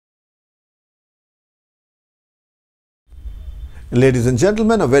Ladies and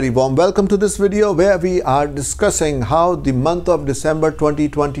gentlemen, a very warm welcome to this video where we are discussing how the month of December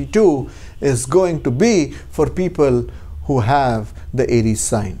 2022 is going to be for people who have the Aries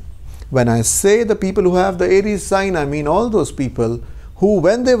sign. When I say the people who have the Aries sign, I mean all those people who,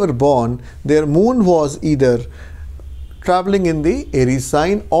 when they were born, their moon was either traveling in the Aries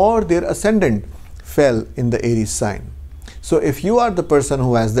sign or their ascendant fell in the Aries sign. So if you are the person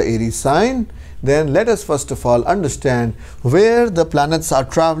who has the Aries sign, then let us first of all understand where the planets are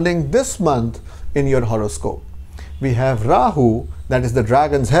traveling this month in your horoscope. We have Rahu, that is the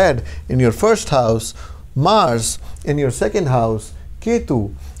dragon's head, in your first house, Mars in your second house,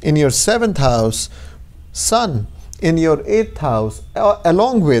 Ketu in your seventh house, Sun in your eighth house,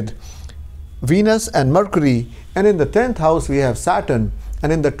 along with Venus and Mercury, and in the 10th house we have Saturn,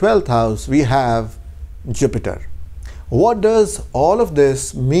 and in the 12th house we have Jupiter. What does all of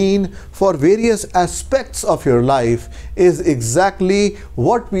this mean for various aspects of your life is exactly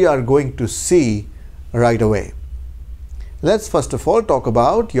what we are going to see right away. Let's first of all talk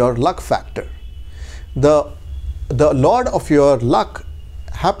about your luck factor. The lord of your luck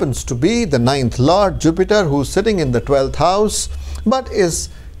happens to be the 9th lord, Jupiter, who's sitting in the 12th house but is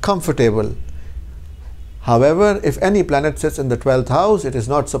comfortable. However, if any planet sits in the 12th house, it is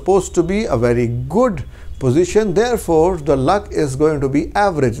not supposed to be a very good position. Therefore, the luck is going to be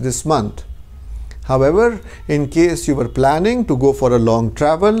average this month. However, in case you were planning to go for a long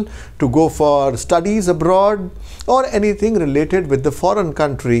travel, to go for studies abroad, or anything related with the foreign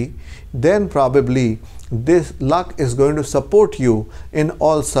country, then probably this luck is going to support you in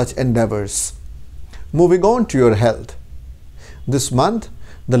all such endeavors. Moving on to your health. This month,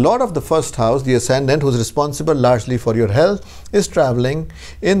 the lord of the first house, the ascendant, who is responsible largely for your health, is traveling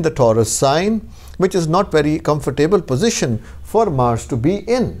in the Taurus sign, which is not very comfortable position for Mars to be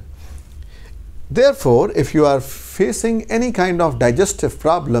in. Therefore, if you are facing any kind of digestive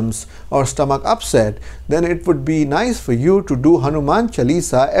problems or stomach upset, then it would be nice for you to do Hanuman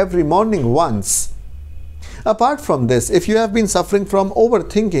Chalisa every morning once. Apart from this, if you have been suffering from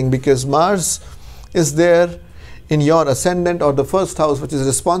overthinking because Mars is there in your ascendant or the first house, which is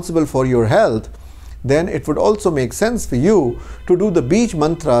responsible for your health, then it would also make sense for you to do the Bij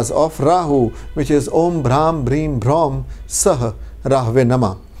mantras of Rahu, which is Om Bhram Bhrim Bhrom Sah Rahve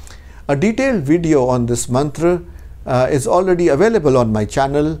Nama. A detailed video on this mantra is already available on my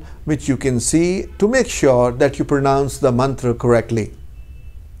channel, which you can see to make sure that you pronounce the mantra correctly.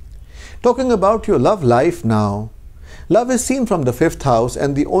 Talking about your love life now. Love is seen from the 5th house,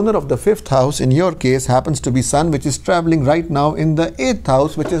 and the owner of the 5th house in your case happens to be Sun, which is traveling right now in the 8th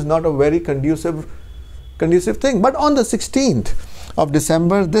house, which is not a very conducive thing. But on the 16th of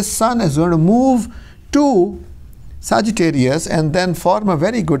December, this Sun is going to move to Sagittarius and then form a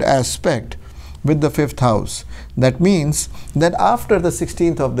very good aspect with the 5th house. That means that after the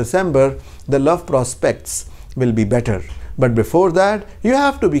 16th of December, the love prospects will be better. But before that, you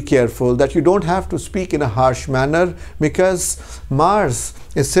have to be careful that you don't have to speak in a harsh manner, because Mars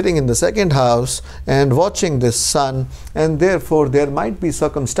is sitting in the 2nd house and watching this Sun, and therefore there might be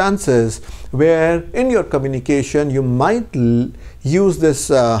circumstances where in your communication you might use this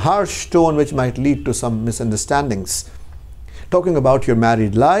harsh tone, which might lead to some misunderstandings. Talking about your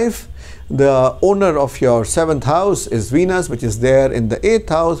married life, the owner of your 7th house is Venus, which is there in the 8th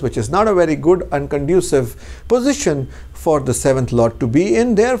house, which is not a very good and conducive position for the 7th lord to be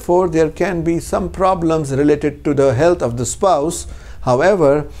in. Therefore, there can be some problems related to the health of the spouse.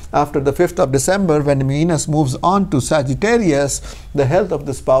 However, after the 5th of December, when Venus moves on to Sagittarius, the health of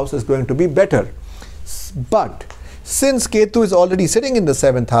the spouse is going to be better. But since Ketu is already sitting in the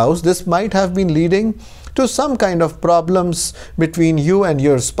 7th house, this might have been leading to some kind of problems between you and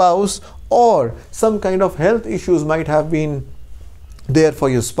your spouse, or some kind of health issues might have been there for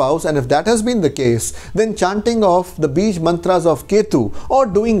your spouse. And if that has been the case, then chanting of the Bij mantras of Ketu or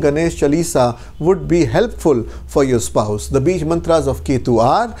doing Ganesh Chalisa would be helpful for your spouse. The Bij mantras of Ketu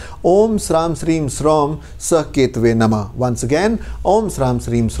are Om Sram Srim Srom Sa Ketve Nama. Once again, Om Sram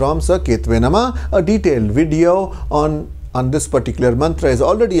Srim Srom Sa Ketve Nama. A detailed video on this particular mantra is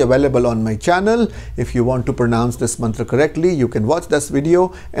already available on my channel. If you want to pronounce this mantra correctly, you can watch this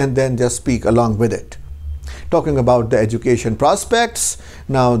video and then just speak along with it. Talking about the education prospects.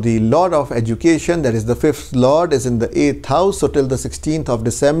 Now, the lord of education, that is the 5th lord, is in the 8th house. So till the 16th of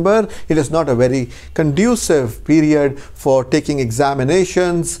December, it is not a very conducive period for taking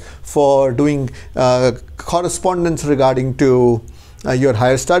examinations, for doing correspondence regarding to your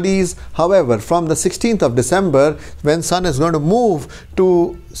higher studies. However, from the 16th of December, when Sun is going to move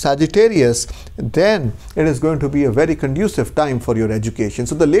to Sagittarius, then it is going to be a very conducive time for your education.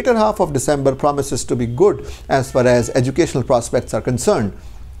 So the later half of December promises to be good as far as educational prospects are concerned.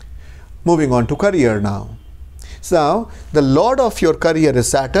 Moving on to career now. So the lord of your career is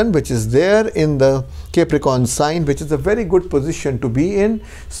Saturn, which is there in the Capricorn sign, which is a very good position to be in.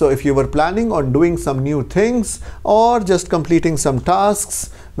 So if you were planning on doing some new things or just completing some tasks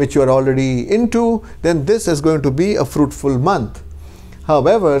which you are already into, then this is going to be a fruitful month.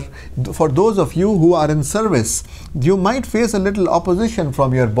 However, for those of you who are in service, you might face a little opposition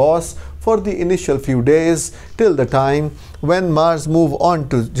from your boss for the initial few days till the time when Mars move on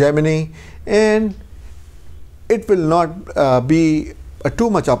to Gemini, and it will not be too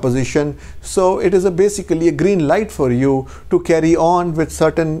much opposition. So it is basically a green light for you to carry on with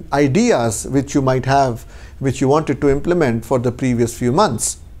certain ideas which you might have, which you wanted to implement for the previous few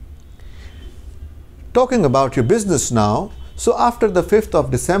months. Talking about your business now, so after the 5th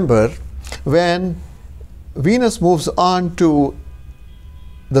of December, when Venus moves on to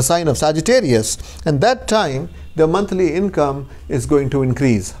the sign of Sagittarius, and that time the monthly income is going to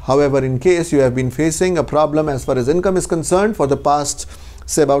increase. However, in case you have been facing a problem as far as income is concerned for the past,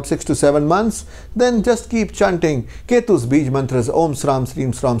 say, about 6 to 7 months, then just keep chanting Ketu's Bij mantras Om Sram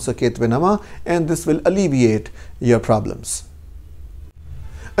Srim Sram Saketve Nama, and this will alleviate your problems.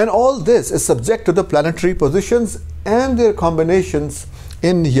 And all this is subject to the planetary positions and their combinations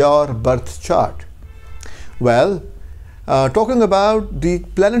in your birth chart. Well, talking about the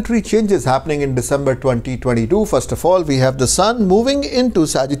planetary changes happening in December 2022, first of all, we have the Sun moving into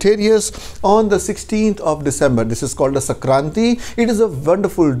Sagittarius on the 16th of December. This is called a Sakranti. It is a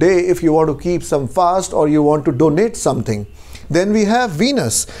wonderful day if you want to keep some fast or you want to donate something. Then we have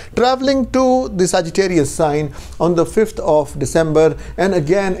Venus traveling to the Sagittarius sign on the 5th of December and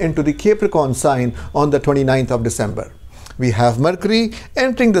again into the Capricorn sign on the 29th of December. We have Mercury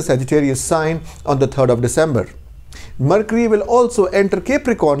entering the Sagittarius sign on the 3rd of December. Mercury will also enter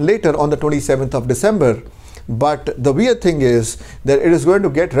Capricorn later on the 27th of December. But the weird thing is that it is going to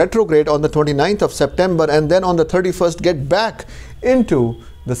get retrograde on the 29th of September and then on the 31st get back into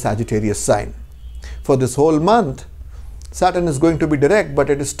the Sagittarius sign. For this whole month, Saturn is going to be direct, but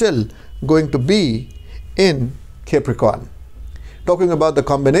it is still going to be in Capricorn. Talking about the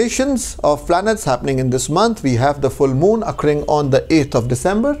combinations of planets happening in this month, we have the full moon occurring on the 8th of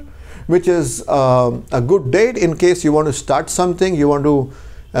December, which is a good date in case you want to start something, you want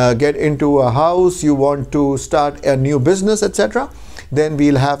to get into a house, you want to start a new business, etc. Then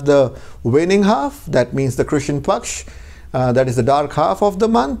we'll have the waning half, that means the Krishan Paksh, that is the dark half of the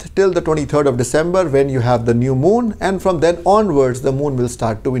month, till the 23rd of December when you have the new moon, and from then onwards the moon will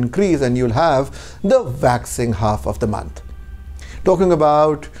start to increase and you'll have the waxing half of the month. Talking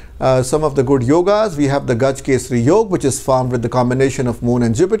about some of the good yogas, we have the Gaj Kesari Yoga, which is formed with the combination of moon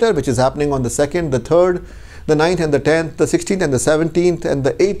and Jupiter, which is happening on the 2nd, the 3rd, the 9th and the 10th, the 16th and the 17th and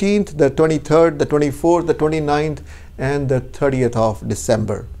the 18th, the 23rd, the 24th, the 29th and the 30th of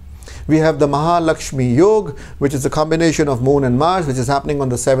December. We have the Mahalakshmi Yoga, which is a combination of moon and Mars, which is happening on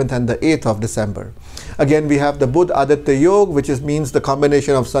the 7th and the 8th of December. Again, we have the Buddha Aditya Yoga, which means the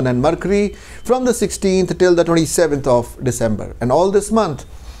combination of Sun and Mercury from the 16th till the 27th of December. And all this month,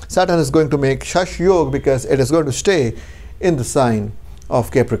 Saturn is going to make Shash Yoga because it is going to stay in the sign of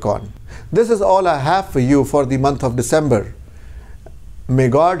Capricorn. This is all I have for you for the month of December. May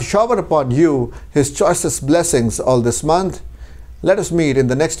God shower upon you His choicest blessings all this month. Let us meet in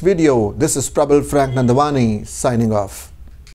the next video. This is Prabal Frank Nandwani signing off.